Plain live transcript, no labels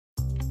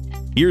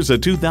Here's a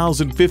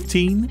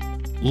 2015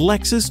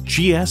 Lexus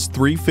GS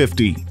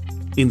 350.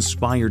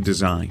 Inspired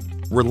design,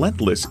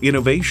 relentless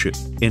innovation,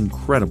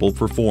 incredible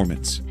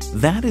performance.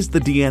 That is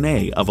the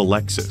DNA of a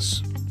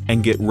Lexus.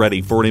 And get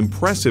ready for an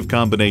impressive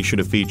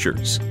combination of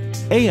features: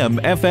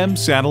 AM/FM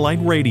satellite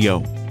radio,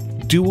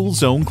 dual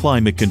zone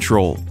climate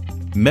control,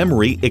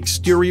 memory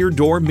exterior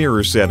door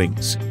mirror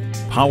settings,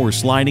 power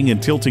sliding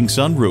and tilting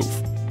sunroof,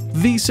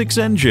 V6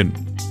 engine,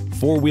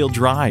 four-wheel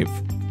drive,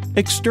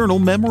 external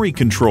memory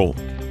control,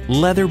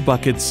 leather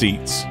bucket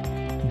seats,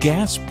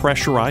 gas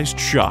pressurized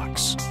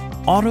shocks,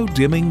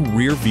 auto-dimming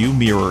rear view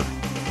mirror,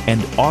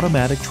 and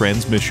automatic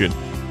transmission.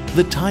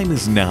 The time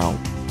is now.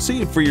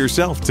 See it for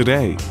yourself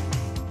today.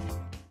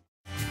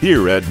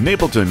 Here at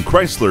Napleton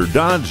Chrysler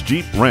Dodge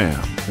Jeep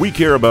Ram, we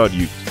care about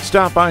you.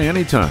 Stop by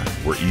anytime.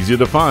 We're easy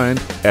to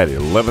find at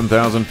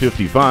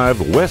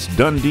 11,055 West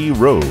Dundee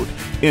Road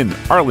in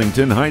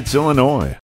Arlington Heights, Illinois.